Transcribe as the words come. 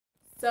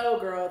So,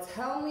 girl,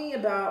 tell me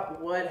about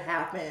what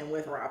happened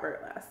with Robert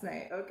last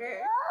night,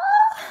 okay?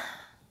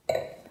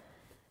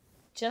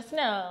 Just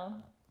know,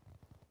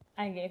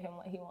 I gave him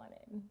what he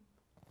wanted.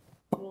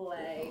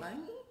 Like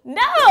money?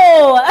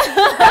 No!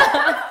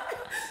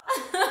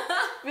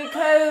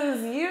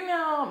 Because, you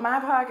know, my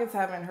pockets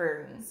haven't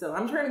hurting. So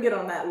I'm trying to get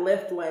on that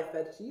Lyft life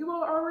that you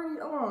are already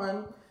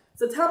on.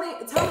 So tell me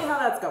how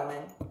that's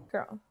going.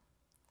 Girl,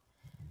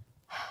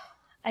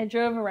 I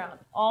drove around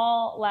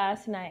all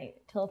last night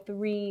till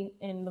 3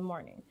 in the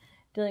morning,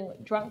 dealing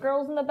with drunk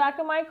girls in the back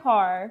of my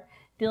car,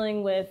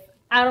 dealing with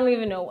I don't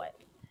even know what.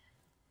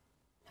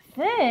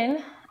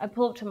 Then I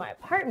pull up to my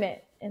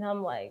apartment and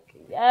I'm like,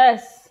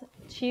 yes,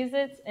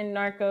 Cheez-Its and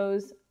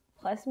Narcos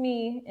plus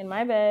me in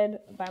my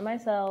bed by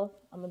myself.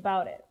 I'm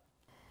about it.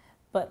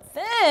 But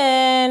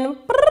then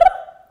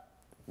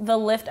the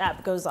Lyft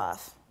app goes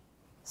off.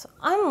 So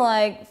I'm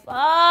like,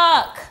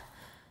 fuck.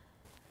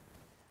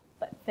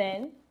 But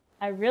then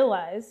I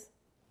realize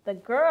the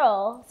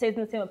girl stays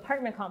in the same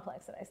apartment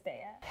complex that I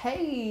stay at.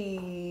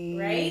 Hey.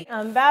 Right?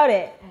 I'm about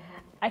it. Mm-hmm.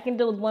 I can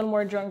deal with one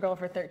more drunk girl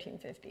for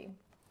 $13.50.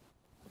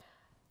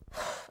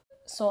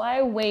 So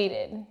I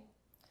waited,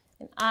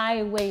 and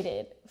I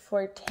waited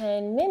for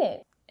 10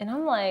 minutes. And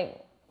I'm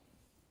like,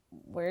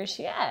 where is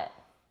she at?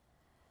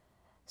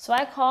 So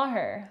I call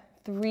her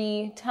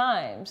 3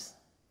 times,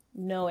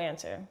 no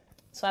answer.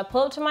 So I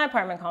pull up to my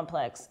apartment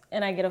complex,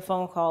 and I get a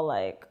phone call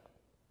like,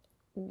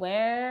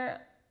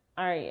 where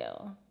are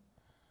you?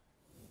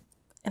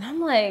 And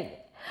I'm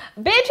like,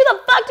 bitch, who the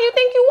fuck do you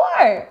think you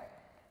are?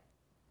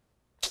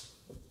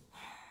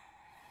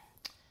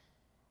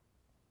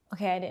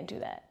 Okay, I didn't do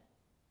that.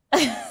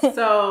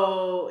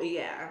 So,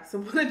 yeah. So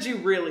what did you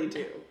really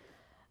do?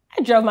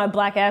 I drove my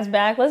black ass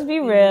back. Let's be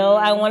real.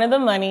 I wanted the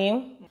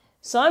money.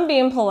 So I'm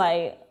being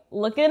polite,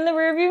 looking in the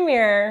rearview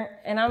mirror,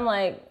 and I'm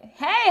like,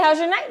 hey, how's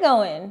your night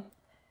going?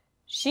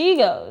 She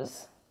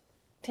goes,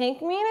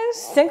 take me to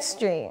 6th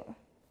Street.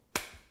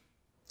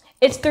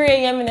 It's 3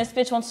 a.m. and this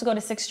bitch wants to go to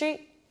 6th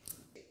Street?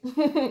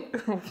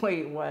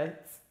 Wait,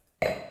 what?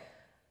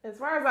 As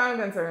far as I'm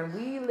concerned,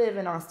 we live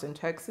in Austin,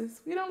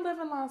 Texas. We don't live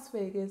in Las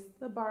Vegas.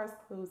 The bars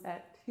close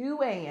at 2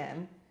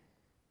 a.m.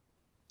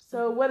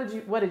 So what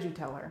did you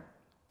tell her?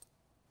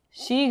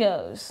 She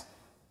goes,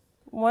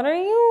 what are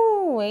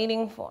you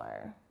waiting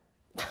for?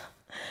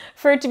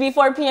 For it to be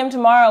 4 p.m.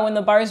 tomorrow when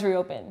the bars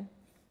reopen.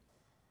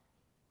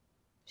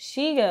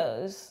 She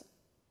goes,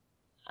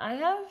 I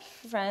have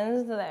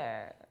friends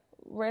there.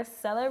 We're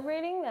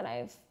celebrating that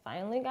I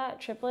finally got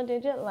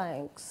triple-digit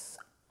likes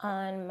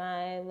on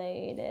my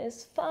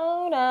latest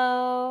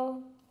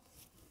photo.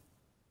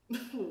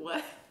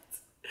 What?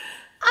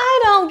 I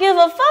don't give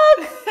a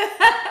fuck.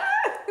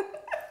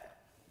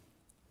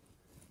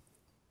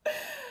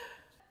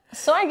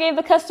 So I gave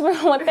the customer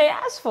what they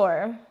asked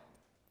for.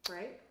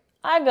 Right.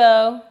 I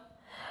go,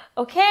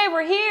 okay,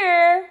 we're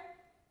here.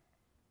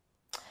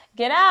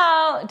 Get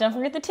out. Don't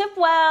forget the tip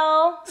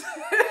well.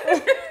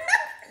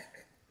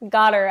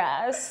 Got her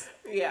ass.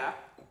 Yeah.